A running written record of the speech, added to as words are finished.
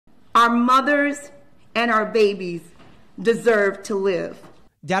Our mothers and our babies deserve to live.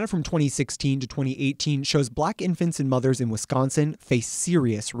 Data from 2016 to 2018 shows Black infants and mothers in Wisconsin face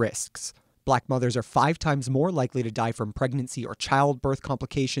serious risks. Black mothers are 5 times more likely to die from pregnancy or childbirth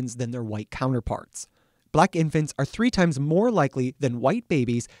complications than their white counterparts. Black infants are 3 times more likely than white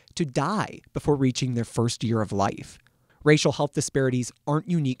babies to die before reaching their first year of life. Racial health disparities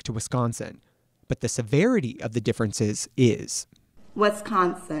aren't unique to Wisconsin, but the severity of the differences is.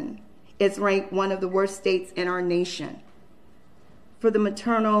 Wisconsin is ranked one of the worst states in our nation for the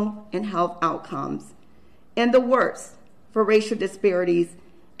maternal and health outcomes, and the worst for racial disparities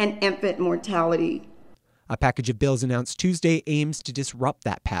and infant mortality. A package of bills announced Tuesday aims to disrupt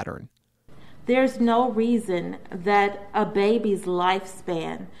that pattern. There's no reason that a baby's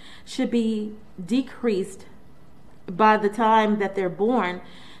lifespan should be decreased by the time that they're born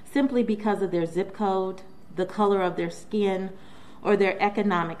simply because of their zip code, the color of their skin, or their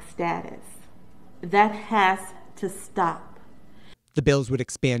economic status. That has to stop. The bills would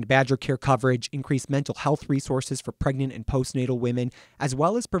expand Badger Care coverage, increase mental health resources for pregnant and postnatal women, as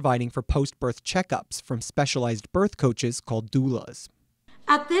well as providing for post-birth checkups from specialized birth coaches called doulas.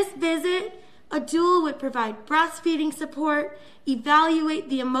 At this visit, a doula would provide breastfeeding support, evaluate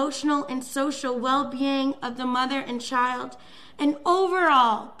the emotional and social well-being of the mother and child, and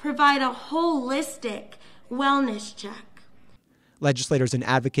overall provide a holistic wellness check. Legislators and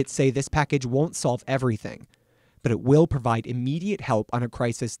advocates say this package won't solve everything, but it will provide immediate help on a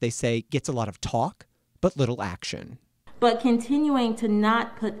crisis they say gets a lot of talk, but little action. But continuing to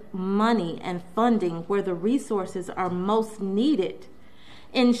not put money and funding where the resources are most needed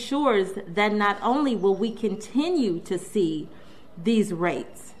ensures that not only will we continue to see these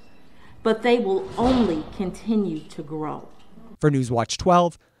rates, but they will only continue to grow. For Newswatch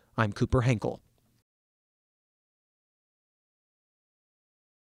 12, I'm Cooper Henkel.